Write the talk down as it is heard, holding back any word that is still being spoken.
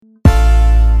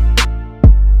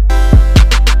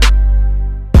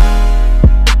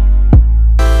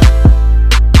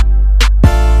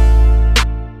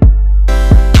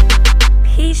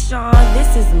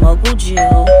Uncle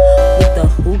Jill with the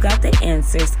Who Got the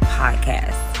Answers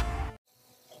podcast.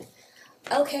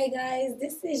 Okay, guys,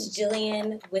 this is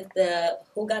Jillian with the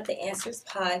Who Got the Answers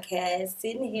podcast,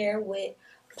 sitting here with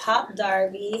Pop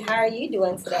Darby. How are you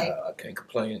doing today? I can't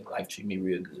complain. Life treat me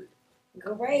real good.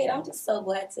 Great. I'm just so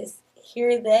glad to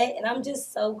hear that, and I'm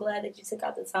just so glad that you took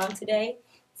out the time today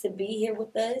to be here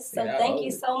with us. So thank you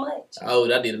so much.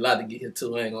 I did a lot to get here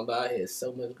too. I ain't gonna lie. I had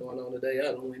so much going on today.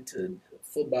 I went to the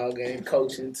football game,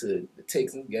 coaching, to the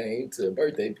Texans game, to a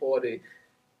birthday party.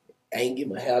 I ain't get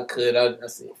my hair cut. I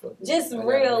said, fuck it. Just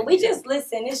real. We just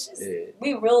listen. It's just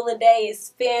we real today. It's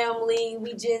family.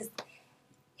 We just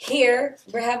here.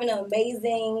 We're having an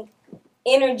amazing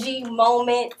energy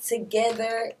moment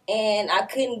together, and I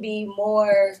couldn't be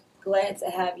more glad to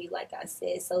have you, like I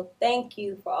said. So thank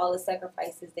you for all the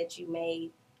sacrifices that you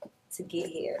made to get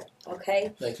here.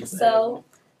 Okay? Thank you. So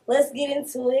let's get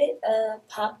into it.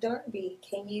 Pop Darby,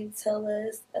 can you tell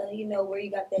us, where you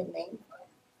got that name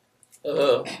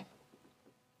from?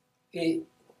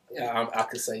 I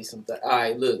could say something. All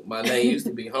right, look, my name used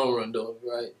to be Home Run Darby,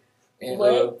 right? And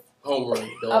What? Home Run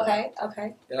Darby.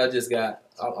 Okay. And I just got,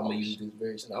 I'm going to use this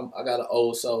version. I got an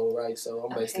old soul, right? So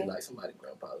I'm basically like somebody's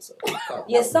grandpa. So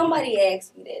Yeah, somebody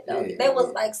asked me that, though. Yeah, they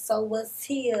was like, so was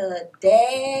he a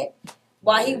dad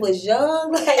while he was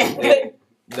young? Like,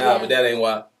 but that ain't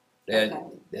why.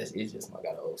 It's just I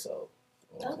got an old soul.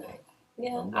 Okay.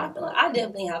 Yeah, I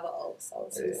definitely have an old soul,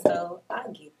 too, so I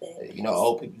get that. You know,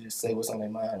 old people just say what's on their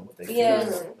mind and what they feel. Yeah,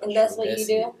 and that's what you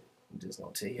do? I'm just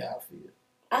going to tell you how I feel.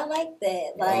 I like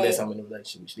that. Like, unless I'm in a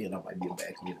relationship, which then I might be a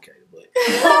bad communicator. But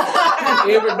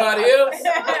everybody else,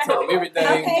 I tell them everything.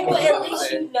 Okay, well, at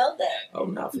least you know that. Oh,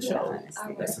 not for sure. Right.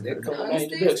 That's a couple of my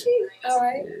introduction. All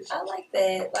right. I like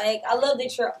that. Like, I love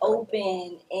that you're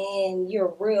open and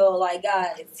you're real. Like,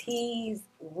 guys, he's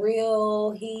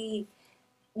real. He,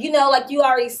 like you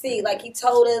already see, like he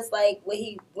told us, like what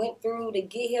he went through to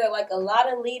get here. Like, a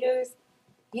lot of leaders,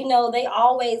 they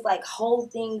always like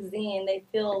hold things in. They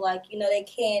feel like, they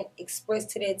can't express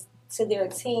to their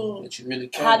team. But you really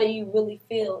can't. How do you really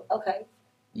feel? Okay.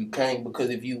 You can't, because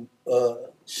if you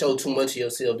show too much of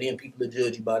yourself, then people will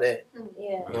judge you by that. Yeah.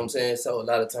 You know what I'm saying? So a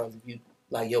lot of times, if you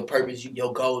like your purpose,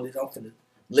 your goal is I'm finna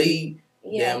lead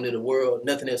down to the world.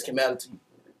 Nothing else can matter to you.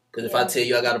 Because if I tell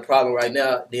you I got a problem right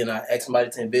now, then I ask somebody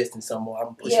to invest in something, or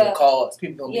I'm pushing the cards.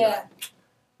 People gonna be like,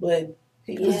 but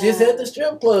he was just at the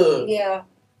strip club. Yeah.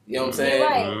 You know what I'm saying? You're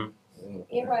right. Mm-hmm.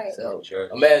 You're right. So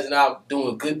imagine I'm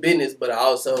doing good business, but I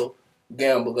also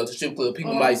gamble, go to strip club.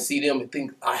 People might see them and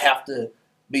think I have to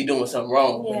be doing something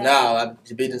wrong. Yeah. But now I'm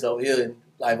business over here and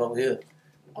life over here.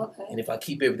 Okay. And if I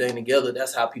keep everything together,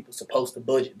 that's how people supposed to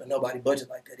budget. But nobody budget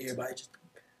like that. Everybody be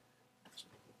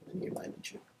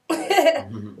tripping.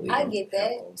 I get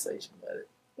that. Conversation about it.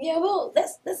 Yeah, well,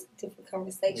 that's a different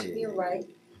conversation. Yeah. You're right.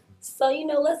 So,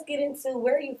 let's get into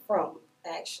where are you from,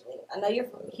 actually. I know you're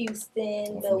from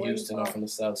Houston. I'm from Houston. I'm from the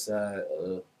south side,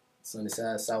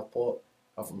 Sunnyside, Southport.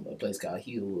 I'm from a place called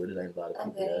Hillwood. It ain't a lot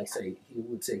of people that say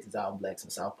Hillwood, Texas, all blacks,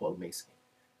 and Southport, Mexican.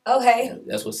 Okay. Yeah,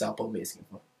 that's what Southport, Mexican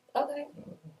from. Okay.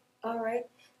 All right.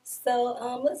 So,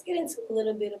 let's get into a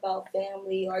little bit about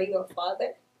family. Are you a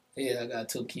father? Yeah, I got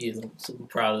 2 kids. I'm super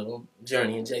proud of them.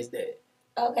 Journey and Jay's dad.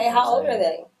 Okay, how old are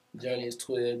they? Journey is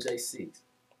 12, Jay's 6.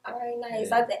 All right, nice.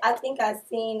 Yeah. I think I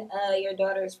seen your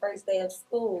daughter's first day of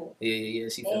school. Yeah.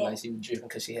 She felt like she was dripping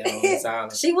because she had on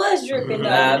designer. She was dripping,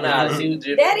 though. Nah, she was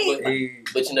dripping. Daddy.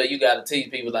 But you got to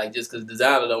teach people, like, just because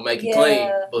designer don't make it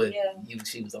clean. But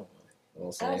she was on one. You know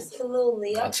what I'm saying?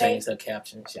 Absolutely. I okay. changed her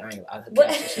caption. Her caption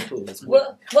she put was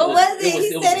what was it?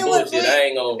 He said it was bullshit.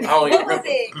 I don't What even was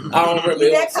it? I don't remember.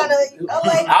 That kind of.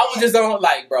 I was just on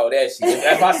like, bro, that shit.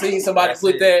 If I seen somebody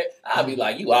put that, I'd be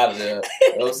like, you out of there.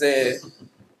 You know what I'm saying?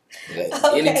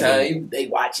 Okay. Anytime they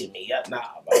watching me,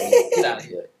 nah, bro, get out of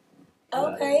here.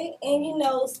 Okay,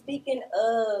 and speaking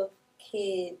of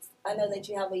kids, I know that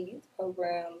you have a youth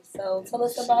program. So tell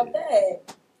us about that.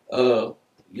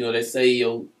 They say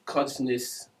your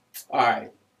consciousness. All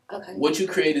right. Okay. What you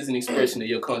create is an expression of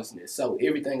your consciousness. So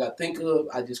everything I think of,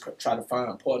 I just try to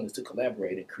find partners to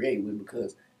collaborate and create with,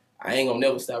 because I ain't gonna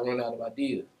never stop running out of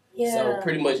ideas. Yeah. So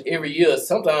pretty much every year,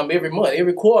 sometime every month,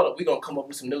 every quarter, we gonna come up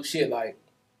with some new shit. Like,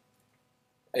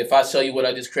 if I show you what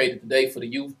I just created today for the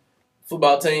youth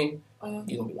football team,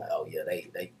 you're gonna be like, oh yeah,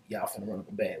 y'all finna run up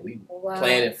a bag. We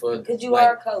planning for, because you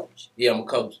are a coach. Yeah, I'm a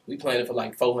coach. We planning for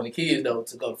like 400 kids though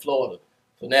to go to Florida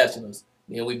for nationals.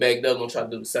 We backed up, gonna try to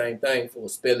do the same thing for a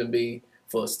spelling bee,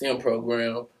 for a STEM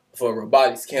program, for a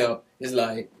robotics camp. It's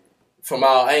like, from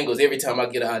all angles, every time I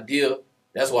get an idea,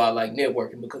 that's why I like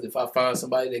networking, because if I find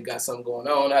somebody that got something going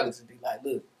on, I can just be like,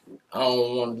 look, I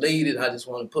don't want to lead it. I just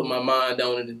want to put my mind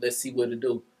on it and let's see what to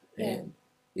do. Yeah. And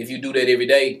if you do that every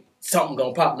day, something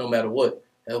gonna pop no matter what.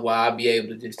 That's why I be able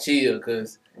to just chill,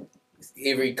 because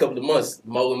every couple of months,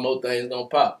 more and more things gonna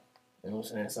pop. You know what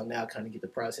I'm saying? So now I kind of get the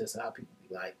process of how people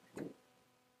be like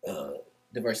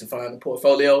diversifying the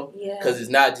portfolio, Yeah. because it's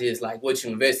not just like what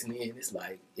you're investing in. It's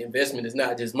like investment is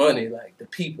not just money, like the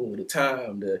people, the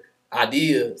time, the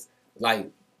ideas, like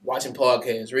watching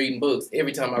podcasts, reading books.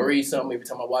 Every time I read something, every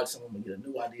time I watch something, I'm gonna get a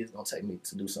new idea. It's gonna take me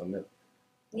to do something else.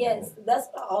 Yes, that's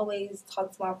what I always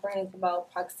talk to my friends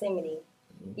about, proximity.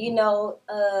 You know,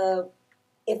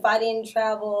 if I didn't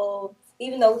travel,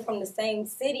 even though we're from the same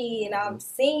city and I've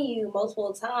seen you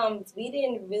multiple times, we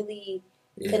didn't really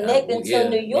connect until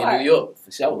New York. In New York,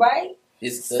 for sure. Right?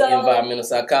 It's environmental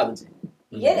psychology.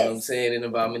 You Yes. know what I'm saying? In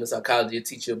environmental psychology, it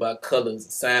teach you about colors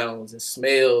and sounds and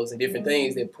smells and different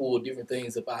things that pull different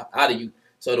things up out of you.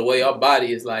 So the way our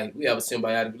body is like, we have a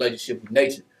symbiotic relationship with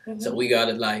nature. So we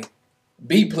gotta like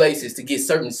be places to get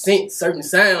certain scents, certain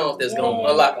sounds that's gonna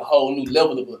unlock a whole new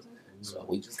level of us. So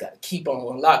we just gotta keep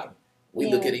on unlocking. We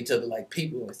look at each other like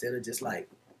people instead of just like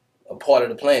a part of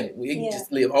the planet. We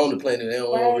just live on the planet.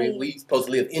 We supposed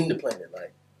to live in the planet.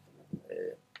 Like,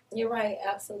 you're right,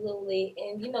 absolutely.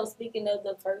 And you know, speaking of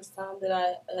the first time that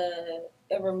I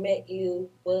ever met you,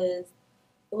 it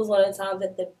was one of the times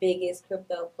at the biggest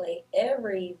crypto play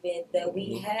ever event that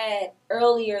we had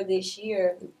earlier this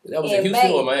year. That was in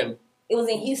Houston or Miami? It was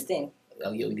in Houston.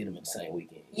 Oh yeah, we did them in the same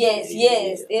weekend. Yes.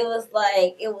 It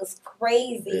was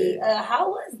crazy. How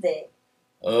was that?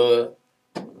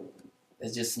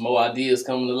 It's just more ideas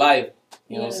coming to life.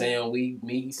 You know what I'm saying?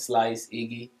 Me, Slice,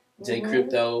 Iggy, J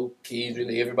Crypto, Keys,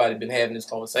 really everybody been having this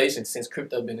conversation since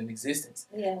crypto been in existence.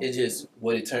 Yeah. It's just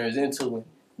what it turns into when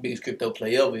biggest crypto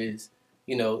play ever is,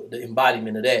 you know, the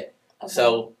embodiment of that. Okay.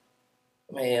 So,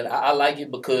 man, I like it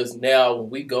because now when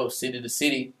we go city to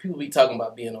city, people be talking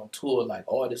about being on tour like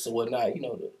artists or whatnot. You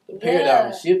know, the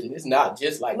paradigm is shifting. It's not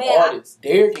just like artists.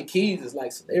 Derek and Keys is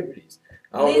like celebrities.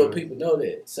 I don't know if people know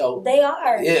that. So they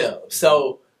are. Yeah.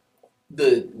 So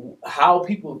how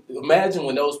people imagine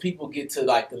when those people get to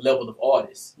like the level of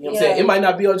artists. You know what I'm saying? It might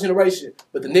not be our generation,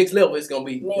 but the next level is gonna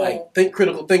be like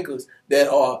critical thinkers that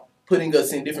are putting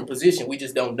us in different positions. We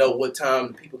just don't know what time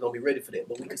the people gonna be ready for that,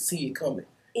 but we can see it coming.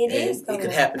 It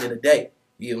could happen in a day.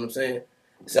 You know what I'm saying?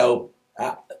 So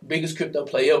biggest crypto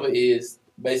play ever is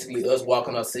basically us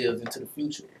walking ourselves into the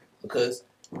future, because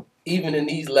even in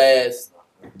these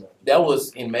that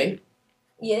was in May.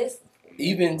 Yes.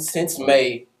 Even since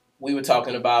May, we were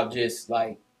talking about just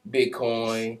like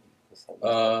Bitcoin,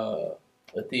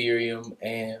 Ethereum,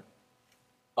 and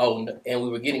we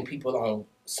were getting people on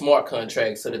smart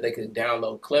contracts so that they could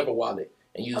download Clever Wallet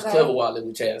and use Clever Wallet,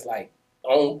 which has like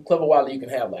on Clever Wallet you can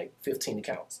have like 15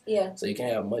 accounts. Yeah. So you can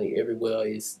have money everywhere.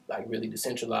 It's like really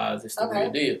decentralized. It's the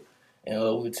real deal. And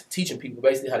we were teaching people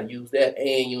basically how to use that,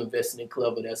 and you investing in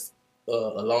Clever. That's a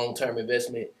long-term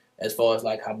investment as far as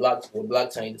like how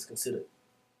blockchain is considered.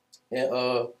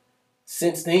 And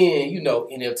since then, you know,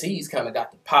 NFTs kind of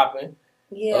got to popping.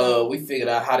 Yeah. We figured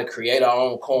out how to create our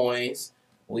own coins.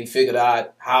 We figured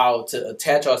out how to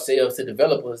attach ourselves to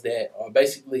developers that are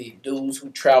basically dudes who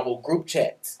travel group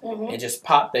chats and just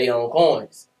pop their own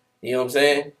coins. You know what I'm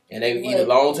saying? And they either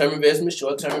long-term investments,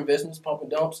 short-term investments, pump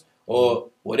and dumps, or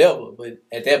whatever. But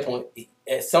at that point,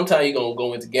 sometimes you're going to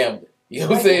go into gambling. You know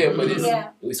what I'm saying? But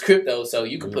it's crypto, so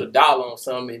you can put $1 on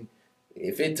something, and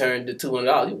if it turned to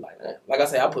 $200, you're like I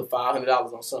say, I put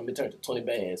 $500 on something, it turned to 20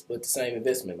 bands. But the same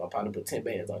investment, my partner put 10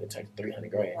 bands on it, turned to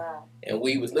 $300,000. Wow. And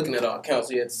we was looking at our accounts,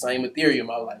 we had the same Ethereum.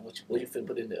 I was like, what you finna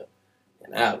put in there?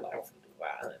 And I was like,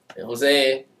 wow. You know what I'm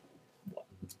saying?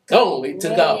 Boom, it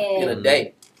took off in a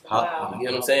day. Wow. You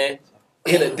know what I'm saying?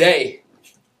 In a day.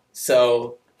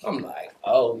 So I'm like,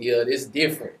 oh yeah, this is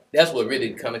different. That's what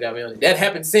really kind of got me on it. That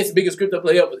happened since biggest crypto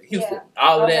play ever, Houston.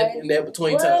 All of that in that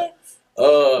between time.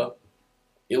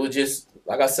 It was just,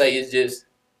 like I say, it's just,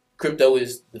 crypto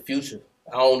is the future.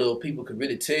 I don't know if people could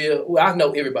really tell. Well, I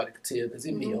know everybody could tell because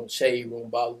it be on Shade Room,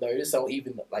 Ball Alert. It's on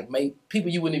even, like, people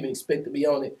you wouldn't even expect to be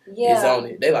on it is on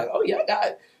it. They like, oh, yeah, I got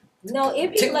it. No,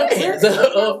 it be like, we're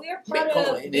part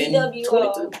of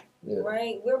BWO,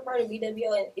 right? We're part of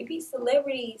BWO, and it be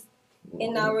celebrities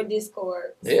in our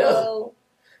Discord. So.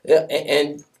 Yeah,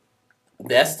 and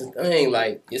that's the thing.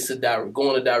 Like, it's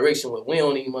going a direction where we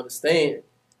don't even understand.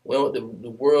 Well, the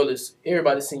world is,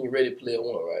 everybody's seen Ready Player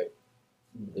One, right?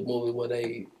 The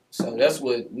movie so that's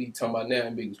what we talking about now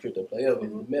in biggest crypto play ever,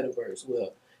 in the metaverse.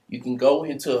 Well, you can go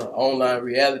into an online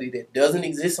reality that doesn't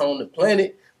exist on the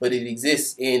planet, but it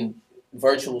exists in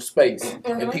virtual space,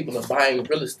 and people are buying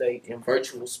real estate in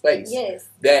virtual space. Yes,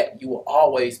 that you will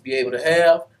always be able to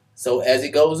have, So as it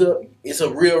goes up, it's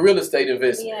a real estate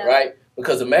investment, right?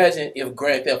 Because imagine if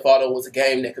Grand Theft Auto was a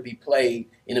game that could be played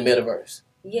in the metaverse.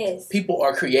 Yes. People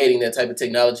are creating that type of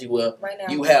technology where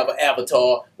you have an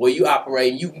avatar where you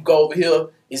operate and you can go over here,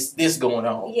 it's this going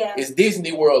on. Yeah. It's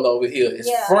Disney World over here. It's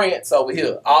France over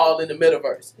here, all in the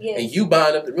metaverse. Yes. And you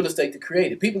buying up the real estate to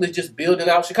create it. People is just building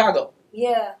out Chicago.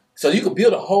 Yeah. So you could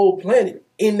build a whole planet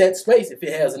in that space if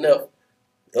it has enough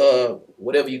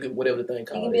whatever the thing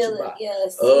called. You can build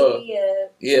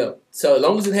it, yeah. So as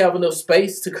long as it have enough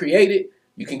space to create it,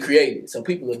 you can create it. So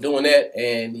people are doing that,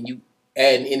 and you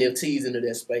adding NFTs into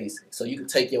that space. So you can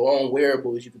take your own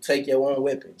wearables, you can take your own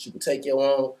weapons, you can take your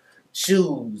own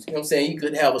shoes. You know what I'm saying? You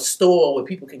could have a store where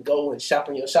people can go and shop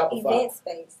on your Shopify.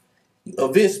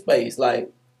 Event space, like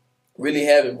really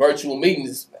having virtual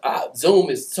meetings. Zoom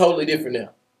is totally different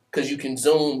now. Because you can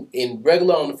Zoom in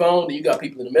regular on the phone, and you got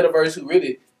people in the metaverse who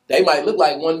really, they might look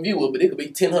like one viewer, but it could be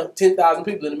 10,000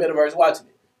 people in the metaverse watching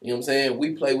it. You know what I'm saying?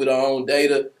 We play with our own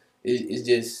data. It's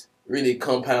just really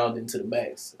compounding to the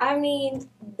max. I mean,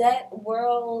 that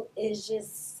world is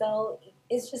just so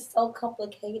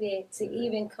complicated to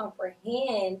even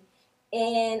comprehend.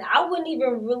 And I wouldn't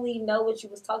even really know what you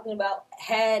was talking about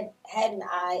hadn't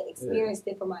I experienced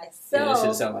it for myself. Yeah, that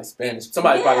shit sound like Spanish.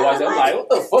 Somebody probably watched that. I'm like, what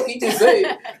the fuck he just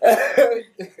said?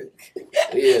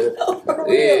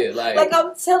 Yeah, like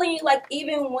I'm telling you, like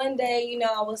even one day, you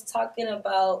know, I was talking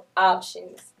about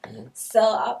options. Mm-hmm.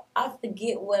 So I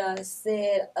forget what I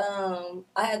said. I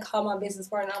had called my business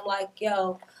partner. I'm like,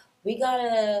 yo, we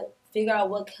gotta figure out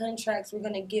what contracts we're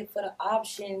gonna get for the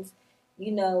options.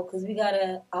 You know, because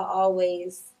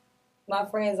my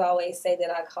friends always say that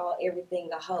I call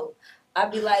everything a hoe. I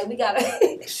be like, we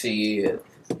gotta. Shit.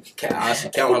 I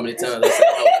should count how many times I said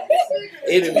hoe.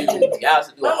 Y'all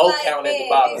should do a whole count at the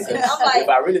bottom. If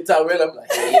I really talk real, I'm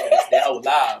like, yeah, that whole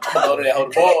live. I'm gonna go to that whole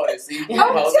board and see. I'm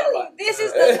telling you, this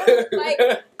is the like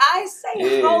I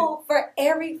say hoe for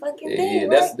every fucking thing.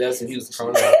 Yeah, right? that's some Houston.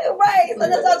 Right. So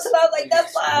that's what I was like.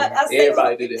 That's why I said.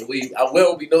 Everybody do that. We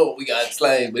don't be knowing we got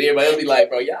slang, but everybody will be like,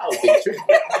 bro, y'all big trick.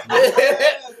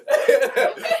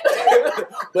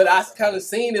 But I kind of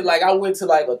seen it. Like I went to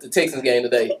like the Texans game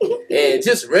today, and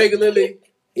just regularly,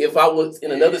 if I was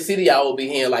in another city, I would be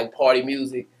hearing like party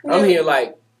music. I'm hearing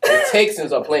like the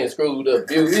Texans are playing screwed up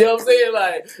music. You know what I'm saying?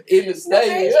 Like in the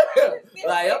stadium.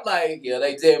 Like I'm like, yeah,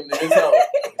 they jamming in this hole.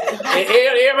 And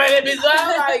everybody that bitch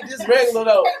loud, like just regular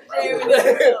though.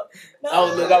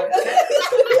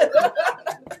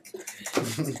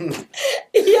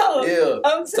 Yo,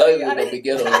 I'm telling you, gonna be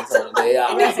ghetto on Sunday.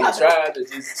 I was trying to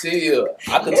just chill.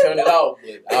 I could turn it off,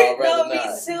 but I'd rather not. Me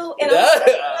too. And I'm so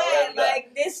glad.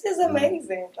 Like this is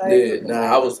amazing. Like,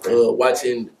 I was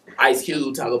watching Ice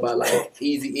Cube talk about like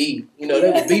Eazy-E. You know,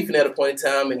 they was beefing at a point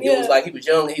in time, and it was like he was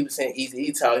young. And he was saying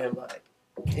Eazy-E taught him like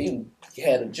he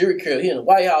had a jury carrier here in the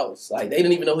White House. Like they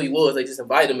didn't even know who he was. They just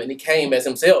invited him, and he came as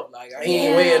himself. Like he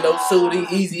ain't wearing no suit.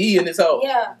 Eazy-E in his house.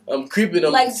 Yeah, I'm creeping.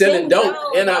 I'm like selling dope,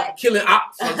 and I'm killing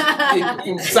ops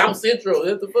from South Central.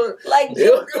 What the fuck? Like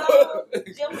Jim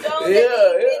Jones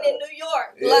in New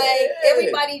York. Like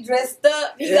everybody dressed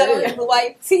up. He got on his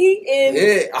white tee and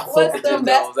I fuck with Jim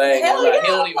Jones. He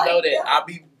don't even know that. I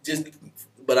be just,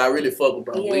 but I really fuck with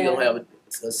bro. We gonna have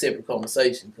a separate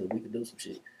conversation because we can do some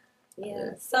shit.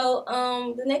 Yeah. So,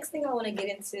 the next thing I want to get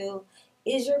into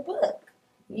is your book.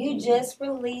 You just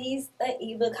released an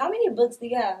ebook. How many books do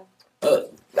you have?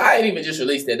 I ain't even just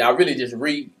released that. I really just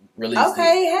released it.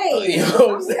 Hey. You know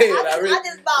what I'm saying? I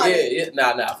just bought it.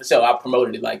 Nah, for sure. I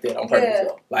promoted it like that on purpose.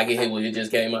 Though. Like it just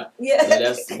came out. Yeah.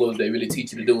 That's what they really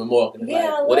teach you to do in marketing.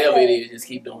 Yeah, like, whatever it is, just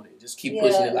keep doing it. Just keep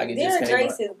pushing it like it just came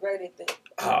out. Is great at that.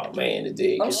 Oh man, the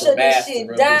dig. I'm shutting this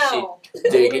shit down.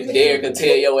 Derek can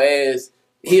tell your ass.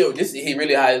 He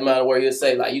really high his mind where he'll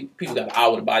say like people got an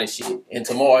hour to buy this shit, and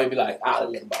tomorrow he'll be like, I'll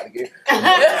let him buy it again.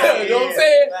 You know what I'm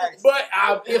saying? But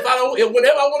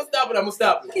whenever I want to stop it, I'm gonna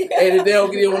stop it. And if they don't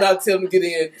get in when I tell them to get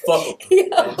in, fuck them. You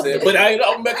know what I'm saying? But I'm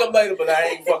gonna make up later. But I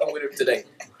ain't fucking with him today.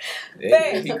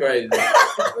 He crazy.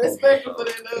 Respectful for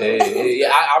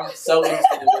that. I'm so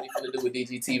interested in what he's gonna do with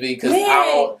DGTV because I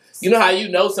don't. You know how you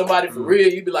know somebody for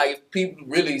real? You be like, if people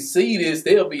really see this,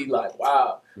 they'll be like,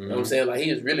 wow. You know what I'm saying? Like, he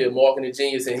is really a marketing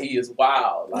genius, and he is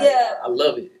wild. Like, I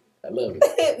love it.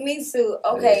 Me too.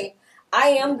 Okay. Yeah. I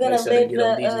am going to let get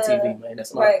on DGTV, man.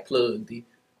 That's my plug, D.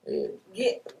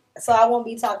 Yeah. So I won't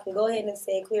be talking. Go ahead and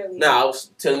say it clearly. I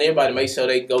was telling everybody to make sure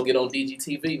they go get on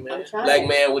DGTV, man. Black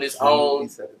man with his own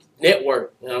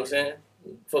network. You know what I'm saying?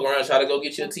 Fuck around, try to go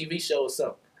get you a TV show or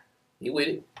something. You with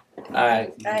it? All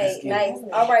right. Nice.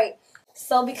 All right.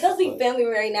 So because we family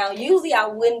right now, usually I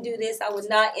wouldn't do this. I would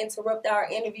not interrupt our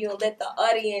interview and let the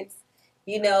audience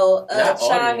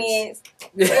chime in.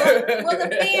 Well, the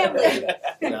family.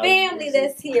 The family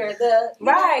that's here.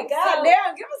 Right, God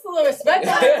damn, give us a little respect.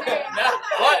 Not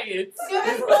audience. No,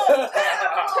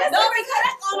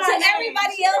 because to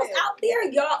everybody else out there,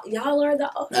 y'all are the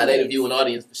audience. Nah, they the viewing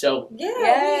audience for sure. Yeah, we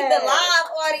the live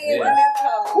audience in this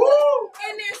hole. Woo!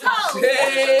 In this hole.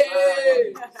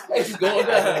 Hey, it's going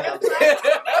down.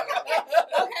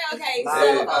 Okay. So,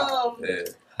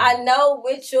 I know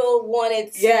Mitchell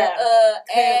wanted to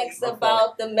ask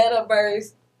about the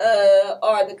metaverse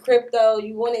or the crypto.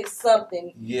 You wanted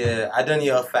something. Yeah, I done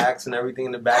your facts and everything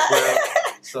in the background.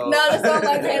 So no, that's all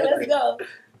like that. Let's go.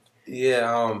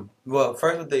 Yeah. Well,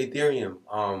 first with the Ethereum.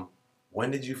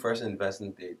 When did you first invest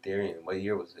in the Ethereum? What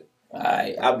year was it?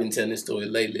 I've been telling this story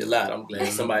lately a lot. I'm glad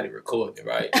somebody recorded it,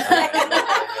 right?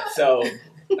 So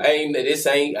I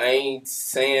ain't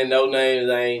saying no names.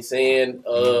 I ain't saying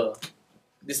I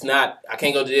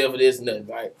can't go to jail for this and nothing,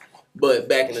 right? But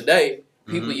back in the day,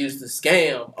 people used to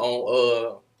scam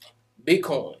on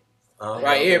Bitcoin.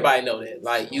 Right? Everybody know that.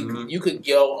 Like you could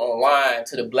go online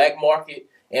to the black market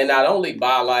and not only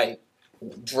buy like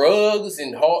drugs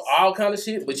and all kind of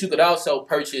shit, but you could also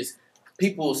purchase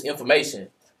people's information.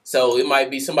 So it might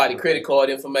be somebody's credit card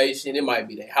information, it might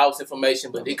be their house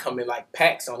information, but they come in like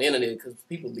packs on the internet because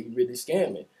people be really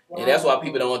scamming. Wow. And that's why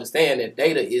people don't understand that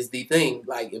data is the thing.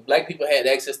 Like if black people had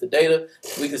access to data,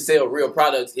 we could sell real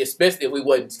products, especially if we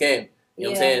wasn't scamming. You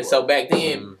know what I'm saying? So back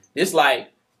then, it's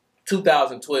like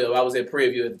 2012. I was at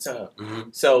Prairie View at the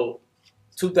time. So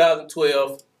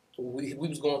 2012, we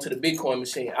was going to the Bitcoin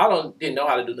machine. I didn't know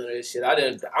how to do none of this shit.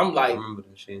 I'm like,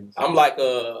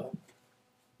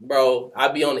 bro, I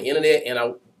be on the internet and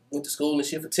I went to school and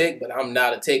shit for tech, but I'm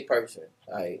not a tech person.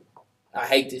 Like, I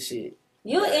hate this shit.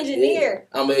 You're an engineer.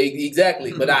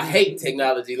 Exactly, but I hate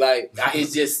technology. Like,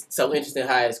 it's just so interesting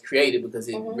how it's created because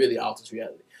it really alters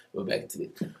reality. We're back into this.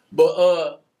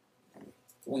 But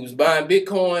we was buying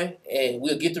Bitcoin and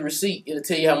we'll get the receipt. It'll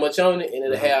tell you how much on it and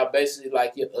it'll have basically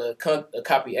like a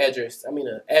copy address.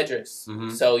 An address.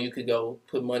 So you could go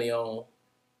put money on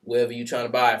wherever you're trying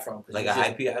to buy it from. Like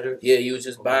an IP address? Yeah, you was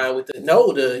just buying with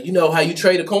you know how you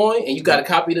trade a coin and you got to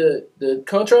copy the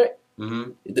contract?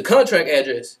 The contract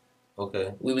address.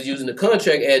 Okay. We was using the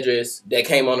contract address that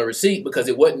came on the receipt because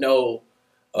it wasn't no,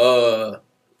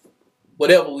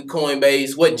 whatever we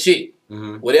Coinbase, wasn't shit.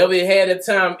 Whatever it had at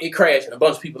the time, it crashed and a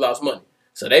bunch of people lost money.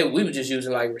 So we were just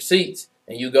using like receipts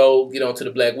and you go get onto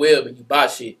the black web and you buy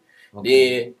shit.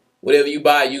 Then whatever you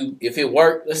buy, if it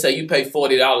worked, let's say you pay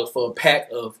 $40 for a pack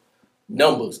of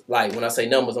numbers. Like when I say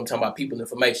numbers, I'm talking about people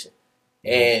information.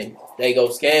 And they go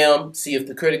scam, see if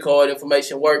the credit card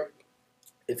information worked.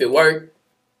 If it worked,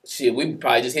 shit, we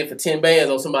probably just hit for 10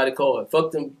 bands on somebody's card.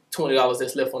 Fuck them $20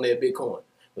 that's left on their Bitcoin.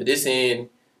 But this in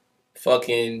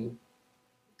fucking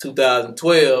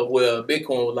 2012 where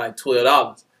Bitcoin was like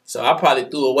 $12. So I probably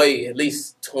threw away at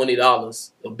least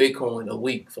 $20 of Bitcoin a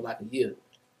week for like a year.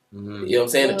 You know what I'm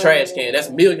saying? The trash can. That's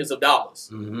millions of dollars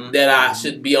that I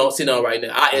should be sitting on right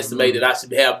now. I estimate that I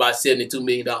should have about $72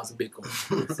 million in Bitcoin.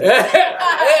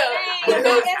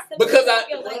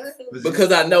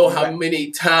 because I know how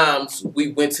many times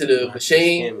we went to the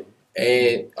machine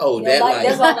and I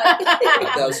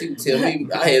thought she would tell me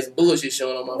I had some bullshit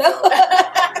showing on my phone.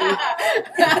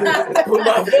 Put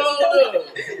my phone up.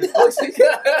 What she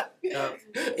got?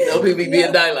 People be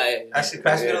being like, I should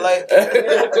pass you the light.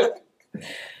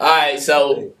 Alright,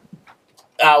 so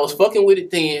I was fucking with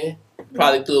it then.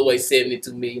 Probably threw away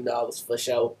 $72 million for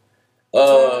sure.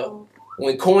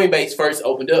 When Coinbase first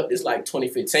opened up, it's like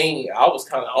 2015. I was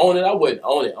kind of on it. I wasn't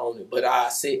on it, but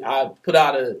I put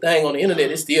out a thing on the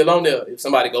internet. It's still on there. If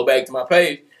somebody go back to my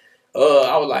page,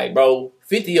 I was like, bro,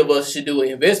 50 of us should do an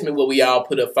investment where we all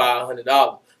put up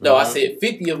 $500. No, I said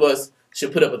 50 of us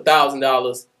should put up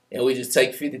 $1,000 and we just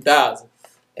take 50,000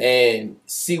 and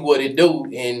see what it do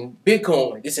in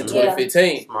Bitcoin. This in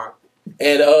 2015. Smart.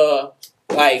 And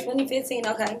like 2015,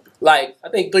 okay. Like I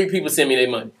think 3 people sent me their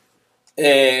money.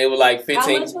 And it was like 15. How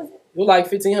much was it? It was like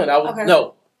 1,500.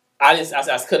 No. I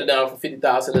cut it down from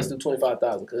 50,000. Let's do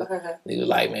 25,000 because they was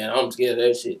like, man, I'm scared of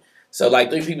that shit. So like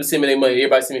 3 people sent me their money.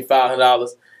 Everybody sent me $500,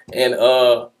 and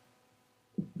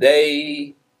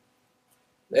they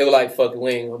were like, fuck it,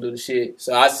 we ain't gonna do the shit.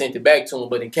 So I sent it back to them,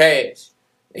 but in cash.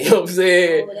 You know what I'm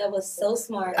saying? Oh, that was so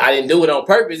smart. I didn't do it on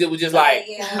purpose. It was just like,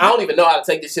 I don't even know how to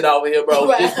take this shit over here, bro.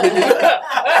 We just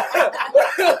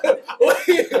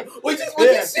put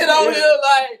this shit over here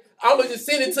like, I'm going to just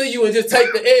send it to you and just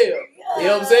take the L. You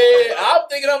know what I'm saying? I'm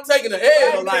thinking I'm taking the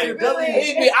L. Like,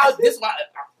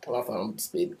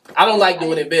 I don't like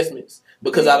doing investments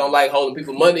because I don't like holding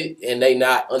people money and they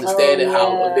not understanding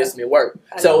how investment work.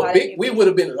 So we would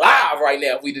have been live right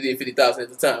now if we did 50,000 at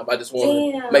the time. I just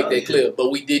want to make that clear, but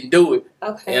we didn't do it.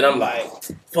 Okay. And I'm like,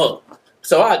 fuck.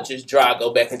 So I just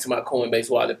go back into my Coinbase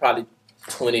wallet probably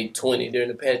 2020 during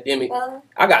the pandemic.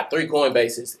 I got 3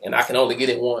 Coinbases and I can only get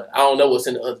in one. I don't know what's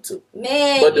in the other 2.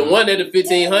 Man. But the one that the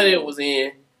 1500 was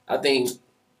in, I think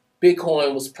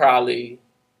Bitcoin was probably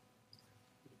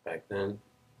back then.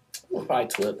 It was probably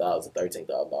 $12,000,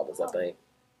 $13,000, I think.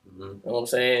 You know what I'm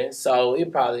saying? So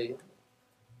it probably,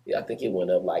 I think it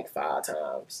went up like 5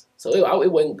 times. So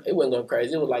it wasn't going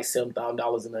crazy. It was like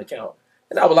 $7,000 in the account,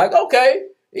 and I was like, okay.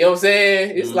 You know what I'm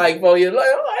saying? It's like 4 years later,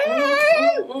 I'm like,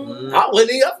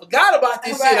 I forgot about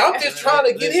this shit. I'm just trying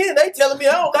to get in. They telling me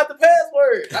I don't got the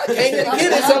password. I can't even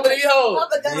get in some of these hoes.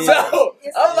 So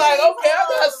I'm like, okay, I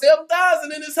got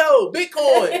 7,000 in this hole,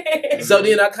 Bitcoin. So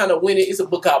then I kind of went in. It's a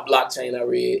book called Blockchain I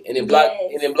read, and then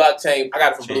Blockchain, I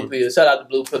got it from Blue Pill. Shout out to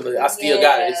Blue Pill. I still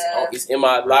got it. It's in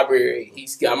my library.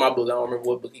 He's got my book. I don't remember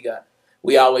what book he got.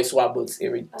 We always swap books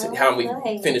every time we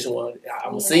finish one.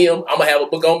 I'm gonna see him. I'm gonna have a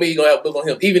book on me. He's gonna have a book on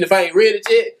him. Even if I ain't read it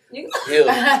yet,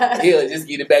 he'll just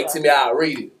get it back to me. I'll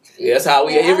read it. Yeah, that's how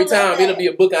we. Every time it'll be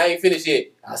a book I ain't finished yet.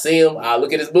 I see him. I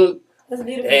look at his book. That's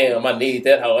beautiful. Damn, I need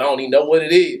that hoe. I don't even know what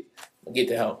it is. I'll get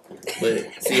the hoe.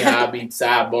 But see how I be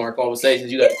sidebar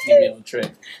conversations. You got to keep me on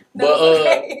track. But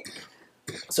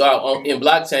so in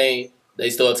blockchain,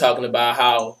 they start talking about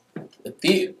how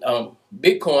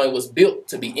Bitcoin was built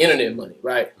to be internet money,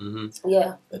 right?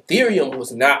 Yeah. Ethereum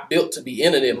was not built to be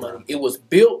internet money. It was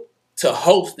built to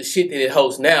host the shit that it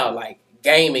hosts now, like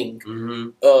gaming,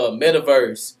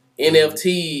 metaverse,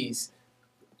 NFTs.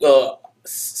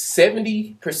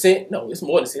 70%, no, it's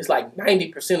more than it's like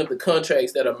 90% of the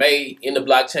contracts that are made in the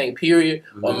blockchain period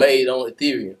are made on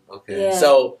Ethereum. Okay. Yeah.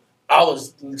 So I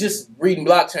was just reading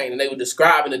blockchain and they were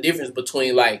describing the difference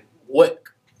between like what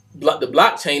the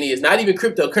blockchain is, not even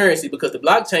cryptocurrency, because the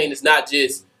blockchain is not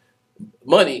just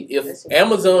money. If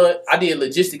Amazon, I did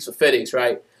logistics for FedEx,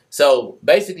 right? So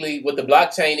basically what the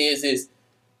blockchain is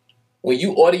when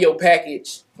you order your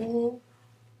package,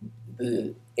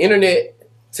 the internet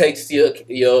takes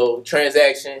your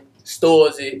transaction,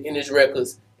 stores it in its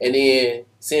records, and then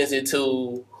sends it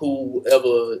to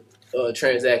whoever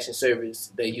transaction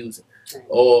service they use,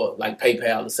 or like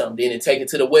PayPal or something. Then it take it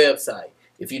to the website.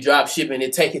 If you drop shipping,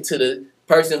 it take it to the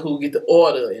person who get the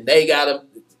order, and they gotta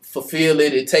fulfill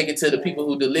it. It take it to the people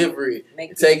who deliver it.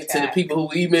 It take it to the people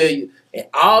who email you, and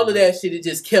all of that shit is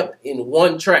just kept in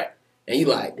one track. And you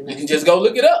can just go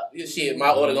look it up. This shit,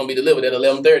 my order gonna be delivered at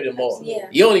 11:30 tomorrow. Yeah.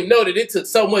 You don't even know that it took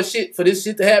so much shit for this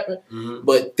shit to happen.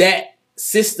 But that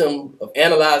system of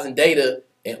analyzing data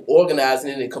and organizing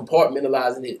it and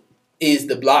compartmentalizing it is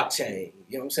the blockchain.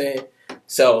 You know what I'm saying?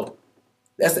 So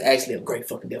that's actually a great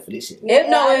fucking definition. No, and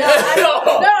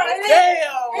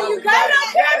you got it on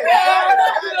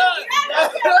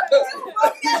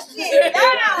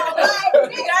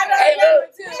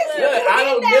I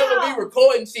don't never be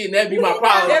recording shit, and that'd be my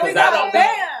problem because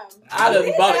I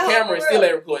done bought a camera and still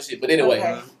ain't record shit. But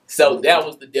anyway, so that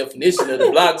was the definition of the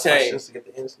blockchain.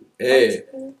 Yeah.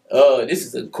 This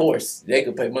is a course. They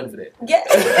could pay money for that. Yeah.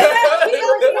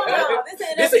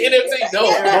 This is an NFT. No,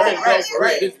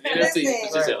 right. This is an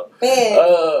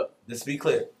NFT. Let's be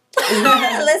clear.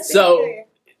 So,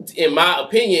 in my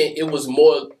opinion, it was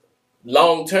more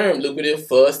long-term lucrative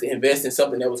for us to invest in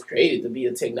something that was created to be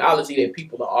a technology that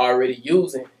people are already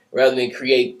using rather than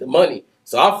create the money.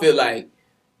 So I feel like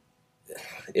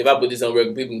if I put this on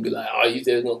record, people can be like, oh, you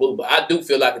said it's going to move. But I do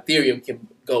feel like Ethereum can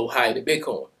go higher than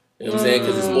Bitcoin. You know what I'm saying?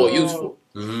 Because it's more useful.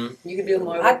 You can do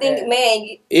more. I think,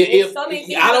 man,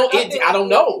 I don't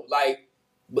know. Like,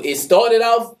 it started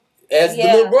off as the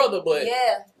little brother, but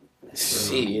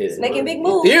shit, making big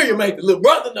moves. Ethereum make the little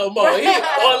brother no more. Or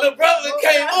little brother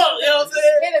came up. You know what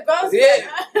I'm saying?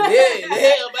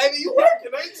 Yeah, baby, you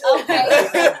working, ain't you?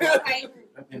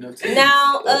 Okay.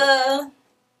 Now,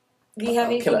 do you have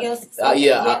anything else?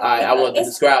 I want to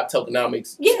describe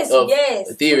tokenomics of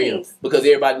Ethereum. Please. Because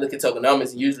everybody look at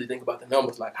tokenomics and usually think about the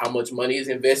numbers, like how much money is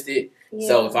invested. Yeah.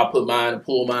 So if I put mine and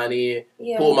pull mine in,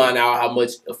 pull mine out, how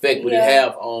much effect would it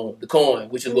have on the coin,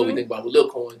 which is what we think about with little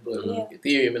coins. But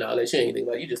Ethereum and all that shit, you think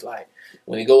about, you just like,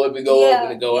 when it go up, it go up.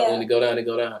 When it go up, when it go down, it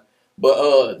go down.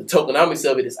 But the tokenomics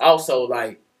of it is also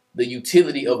like the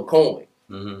utility of a coin.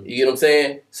 You get what I'm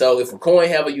saying? So if a coin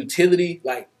have a utility,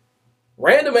 like,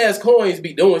 random ass coins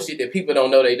be doing shit that people don't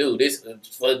know they do. This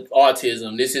is for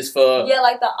autism. This is for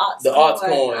like the arts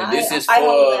coin. This is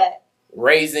for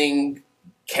raising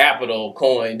capital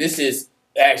coin. This is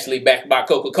actually backed by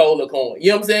Coca-Cola coin.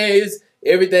 You know what I'm saying?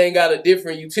 everything got a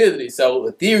different utility.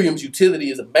 So Ethereum's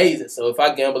utility is amazing. So if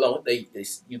I gamble on the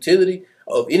utility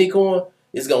of any coin,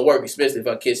 it's gonna work, especially if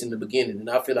I catch in the beginning. And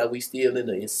I feel like we still in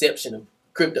the inception of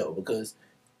crypto because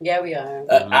yeah, we are.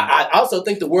 I also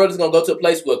think the world is gonna go to a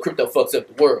place where crypto fucks up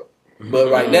the world.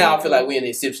 But right now, I feel like we're in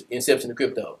the inception of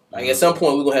crypto. Like at some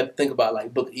point, we're gonna have to think about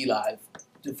like Book of Eli,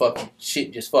 the fucking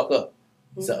shit just fuck up.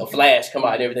 So a flash come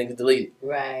out and everything is deleted.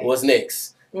 Right. What's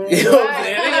next? You know what I'm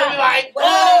saying? They're gonna be like,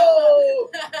 whoa,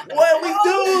 what we do?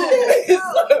 You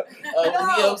know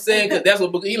what I'm saying? Because that's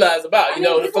what Book of Eli is about. You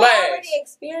know, the flash. I already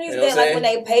experienced You know that, like when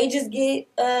their pages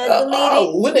get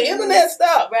deleted. When the internet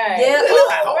stopped. Right. Yeah.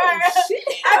 Like, oh, Right. shit.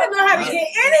 I didn't know how to get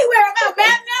anywhere without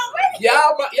Batman.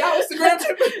 Y'all Instagram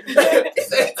tripping?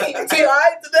 T.I.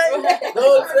 today? Know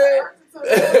what I'm saying?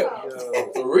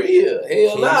 For real,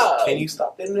 hell no. Can you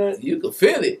stop the internet? You can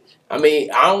feel it. I mean,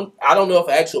 I don't know if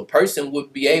an actual person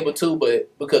would be able to,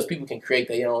 but because people can create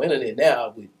their own internet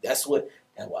now, that's why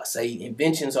I say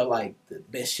inventions are like the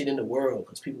best shit in the world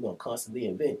because people gonna constantly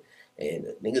invent, and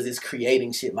niggas is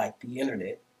creating shit like the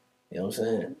internet. You know what I'm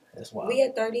saying? That's why. We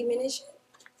had 30 minutes.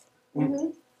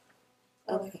 Mm-hmm.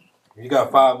 Okay, You got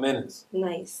 5 minutes.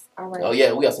 nice. All right. Oh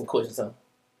yeah, we got some questions, huh?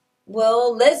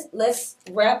 Well, let's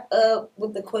wrap up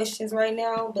with the questions right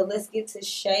now, but let's get to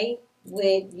Shay.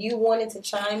 With you wanted to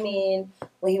chime in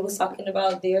when he was talking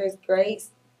about Darius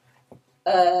Grace.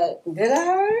 Did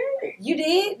I? You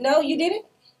did? No, you didn't.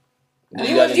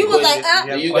 You got any You was like,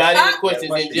 questions? You got any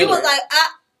questions in You general? was like,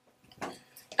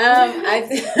 I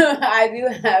do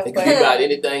have Think about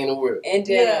anything in the world. in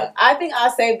general. Yeah. I think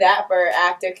I'll save that for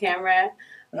after camera.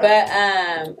 But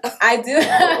I do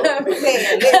have.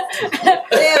 Man, damn,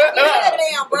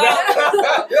 bro.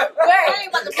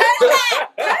 Wait, cut that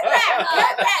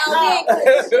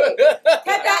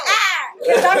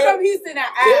because I'm from Houston.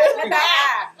 Cut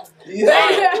that We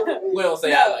don't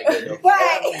say I like that though.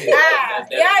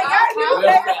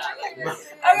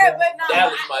 Okay, but no.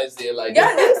 Dallas might say it like Y'all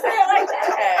that. do say it like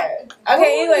that.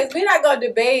 Okay, anyways, we're not gonna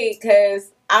debate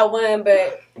because I won,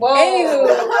 but anywho,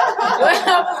 what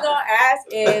I was gonna ask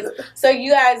is, so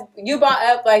you brought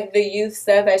up like the youth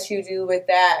stuff that you do with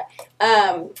that.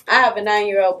 I have a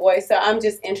 9-year-old boy, so I'm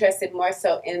just interested more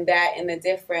so in that and the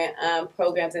different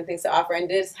programs and things to offer.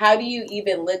 And how do you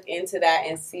even look into that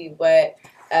and see what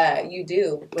you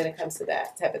do when it comes to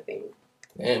that type of thing?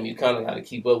 Damn, you kind of got to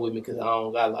keep up with me because I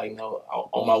don't got like no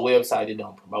on my website. It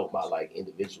don't promote my like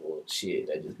individual shit.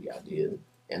 That just be ideas,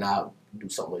 and I'll do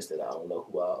so much that I don't know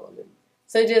who I am.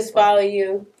 So just follow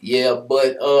you. Yeah,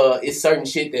 but it's certain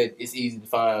shit that it's easy to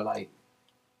find. Like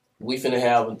we finna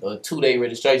have a 2-day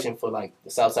registration for like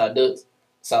the Southside Ducks.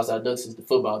 Southside Ducks is the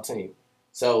football team.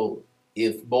 So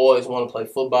if boys want to play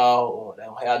football or they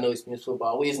don't have no experience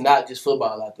football, it's not just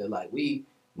football out there. Like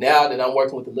now that I'm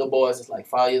working with the little boys, it's like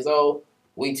 5 years old.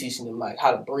 We teaching them like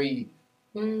how to breathe,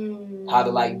 how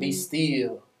to like be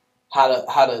still, how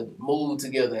to move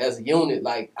together as a unit.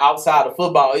 Like outside of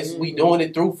football, we doing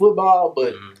it through football,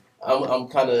 but I'm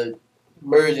kind of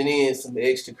merging in some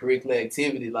extracurricular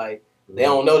activity. Like they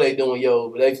don't know they doing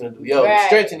yoga, but they finna do yoga. Right.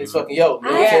 Stretching is fucking yoga.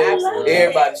 You know what I'm Yeah, saying? absolutely.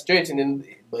 Everybody's stretching,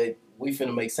 but we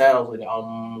finna make sounds with it.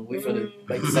 We finna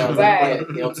make sounds Right. with it.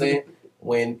 You know what I'm saying?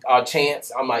 When our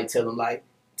chants, I might tell them like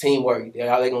teamwork.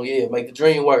 How they gonna make the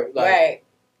dream work. Like, Right.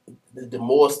 The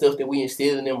more stuff that we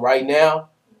instill in them right now,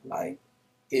 like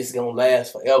it's gonna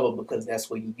last forever because that's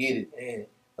where you get it. And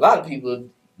a lot of people,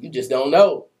 you just don't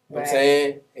know. You know what I'm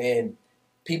saying? And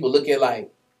people look at like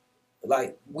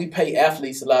we pay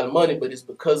athletes a lot of money, but it's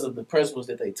because of the principles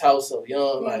that they taught so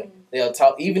young. Like they'll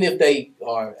talk, even if they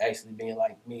are actually being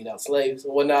like $1 million slaves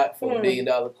or whatnot for $1 billion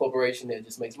corporation that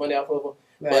just makes money off of them.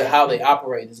 Right. But how they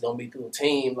operate is gonna be through a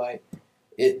team. Like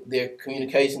their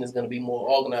communication is gonna be more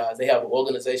organized. They have an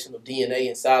organizational DNA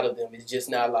inside of them. It's just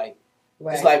not like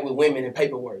it's like with women and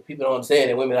paperwork. People don't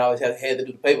understand that women always had to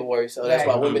do the paperwork, so that's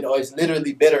why women are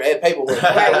literally better at paperwork.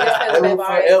 They will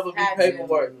forever be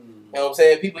paperwork. You know what I'm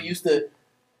saying? People used to,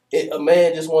 a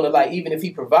man just want to like, even if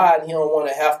he provide, he don't want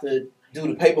to have to do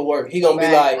the paperwork. He gonna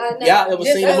be like, y'all ever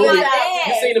seen the movie?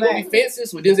 You seen the movie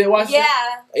Fences with Denzel Washington?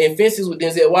 Yeah. In Fences with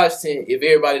Denzel Washington, if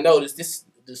everybody noticed, this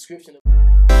description of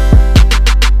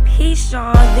Peace,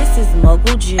 y'all. This is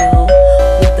Mogul Jill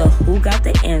with the Who Got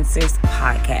the Answers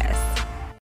podcast.